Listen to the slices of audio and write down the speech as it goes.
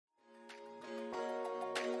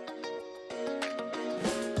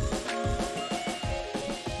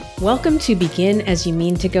Welcome to Begin As You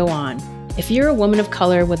Mean to Go On. If you're a woman of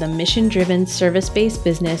color with a mission-driven, service-based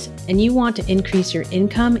business and you want to increase your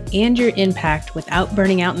income and your impact without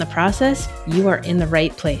burning out in the process, you are in the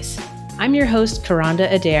right place. I'm your host,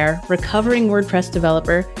 Karanda Adair, recovering WordPress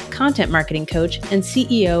developer, content marketing coach, and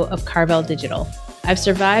CEO of Carvel Digital. I've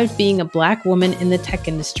survived being a Black woman in the tech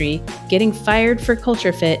industry, getting fired for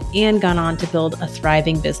culture fit, and gone on to build a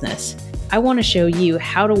thriving business. I want to show you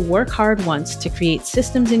how to work hard once to create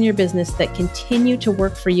systems in your business that continue to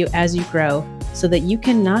work for you as you grow so that you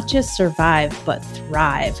can not just survive, but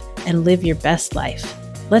thrive and live your best life.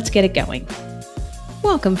 Let's get it going.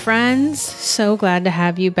 Welcome, friends. So glad to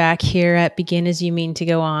have you back here at Begin As You Mean to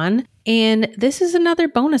Go On. And this is another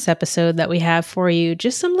bonus episode that we have for you,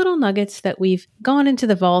 just some little nuggets that we've gone into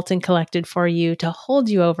the vault and collected for you to hold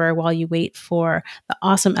you over while you wait for the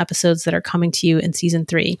awesome episodes that are coming to you in season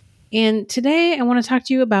 3. And today I want to talk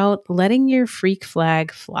to you about letting your freak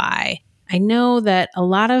flag fly. I know that a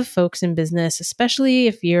lot of folks in business, especially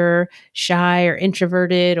if you're shy or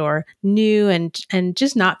introverted or new and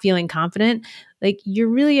just not feeling confident, like you're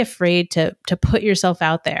really afraid to put yourself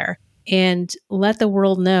out there and let the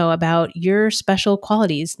world know about your special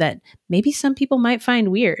qualities that maybe some people might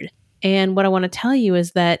find weird. And what I want to tell you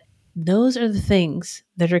is that those are the things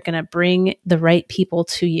that are going to bring the right people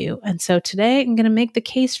to you. And so today I'm going to make the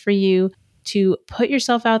case for you to put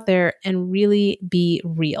yourself out there and really be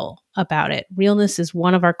real about it. Realness is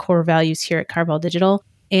one of our core values here at Carvel Digital.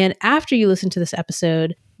 And after you listen to this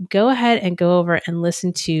episode, go ahead and go over and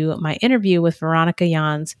listen to my interview with Veronica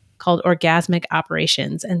Jans called Orgasmic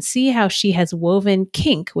Operations and see how she has woven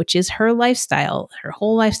kink, which is her lifestyle. Her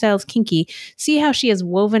whole lifestyle is kinky. See how she has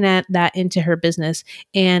woven that into her business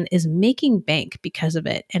and is making bank because of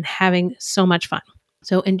it and having so much fun.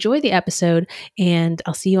 So enjoy the episode and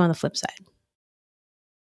I'll see you on the flip side.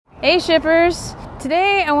 Hey shippers!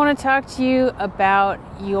 Today I want to talk to you about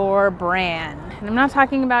your brand. And I'm not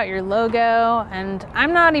talking about your logo, and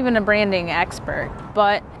I'm not even a branding expert,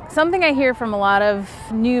 but something I hear from a lot of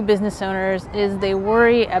new business owners is they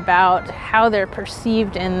worry about how they're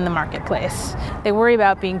perceived in the marketplace. They worry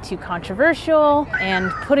about being too controversial and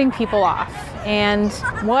putting people off. And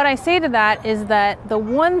what I say to that is that the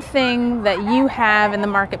one thing that you have in the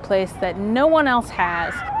marketplace that no one else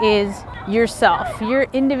has is yourself, your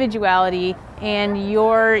individuality, and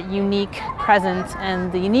your unique presence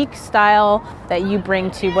and the unique style that you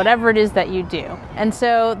bring to whatever it is that you do. And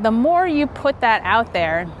so the more you put that out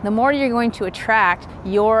there, the more you're going to attract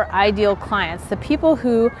your ideal clients, the people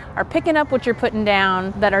who are picking up what you're putting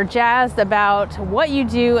down, that are jazzed about what you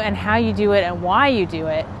do and how you do it and why you do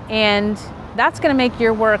it. And that's going to make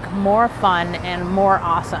your work more fun and more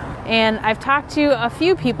awesome. And I've talked to a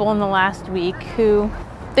few people in the last week who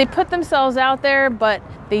they put themselves out there, but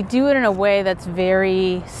they do it in a way that's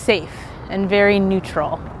very safe and very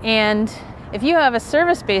neutral. And if you have a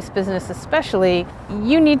service-based business especially,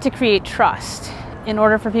 you need to create trust in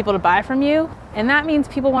order for people to buy from you. And that means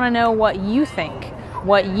people want to know what you think,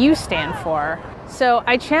 what you stand for. So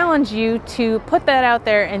I challenge you to put that out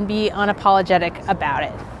there and be unapologetic about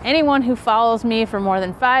it. Anyone who follows me for more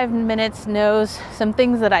than 5 minutes knows some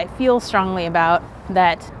things that I feel strongly about,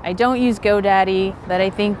 that I don't use GoDaddy, that I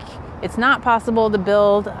think it's not possible to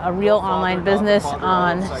build a real online business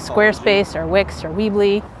on Squarespace or Wix or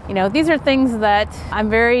Weebly. You know, these are things that I'm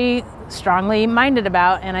very strongly minded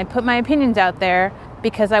about, and I put my opinions out there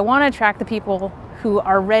because I want to attract the people who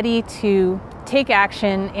are ready to take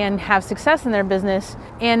action and have success in their business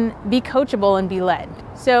and be coachable and be led.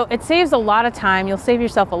 So it saves a lot of time. You'll save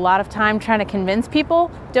yourself a lot of time trying to convince people.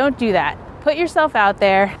 Don't do that. Put yourself out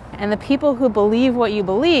there, and the people who believe what you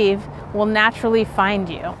believe will naturally find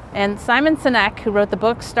you. And Simon Sinek, who wrote the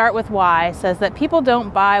book Start With Why, says that people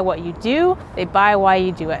don't buy what you do, they buy why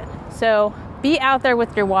you do it. So be out there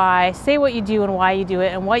with your why, say what you do and why you do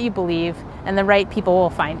it and what you believe, and the right people will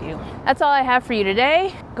find you. That's all I have for you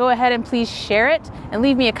today. Go ahead and please share it and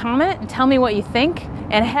leave me a comment and tell me what you think.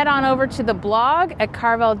 And head on over to the blog at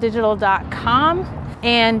carveldigital.com.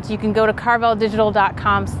 And you can go to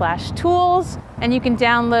carveldigital.com/tools, and you can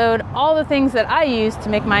download all the things that I use to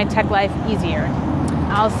make my tech life easier.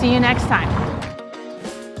 I'll see you next time.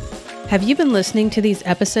 Have you been listening to these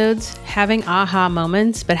episodes, having aha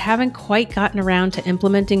moments, but haven't quite gotten around to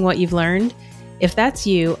implementing what you've learned? If that's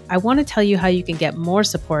you, I want to tell you how you can get more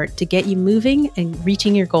support to get you moving and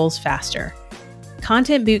reaching your goals faster.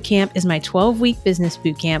 Content Bootcamp is my 12-week business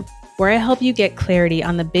bootcamp where I help you get clarity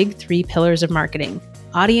on the big 3 pillars of marketing: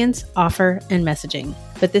 audience, offer, and messaging.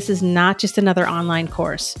 But this is not just another online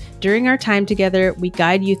course. During our time together, we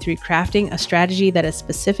guide you through crafting a strategy that is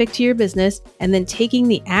specific to your business and then taking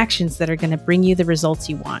the actions that are going to bring you the results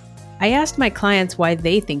you want. I asked my clients why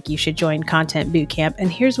they think you should join Content Bootcamp,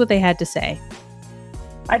 and here's what they had to say.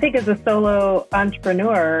 I think as a solo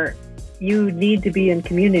entrepreneur, you need to be in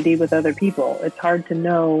community with other people. It's hard to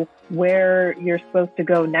know where you're supposed to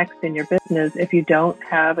go next in your business if you don't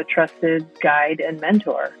have a trusted guide and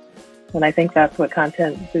mentor. And I think that's what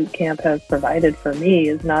Content Bootcamp has provided for me,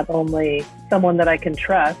 is not only someone that I can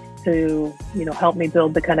trust to, help me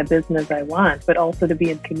build the kind of business I want, but also to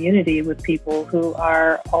be in community with people who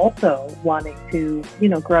are also wanting to,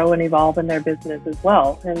 grow and evolve in their business as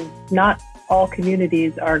well. And not all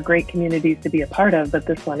communities are great communities to be a part of, but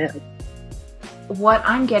this one is. What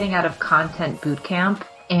I'm getting out of Content Bootcamp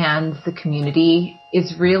and the community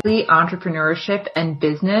is really entrepreneurship and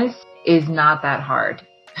business is not that hard.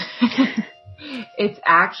 It's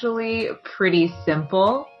actually pretty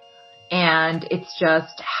simple, and it's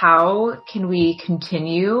just how can we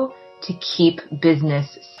continue to keep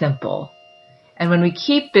business simple? And when we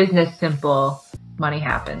keep business simple, money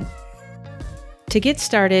happens. To get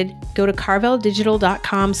started, go to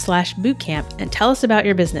carveldigital.com/bootcamp and tell us about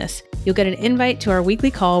your business. You'll get an invite to our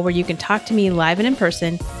weekly call where you can talk to me live and in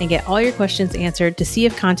person and get all your questions answered to see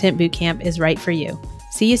if Content Bootcamp is right for you.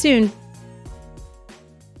 See you soon.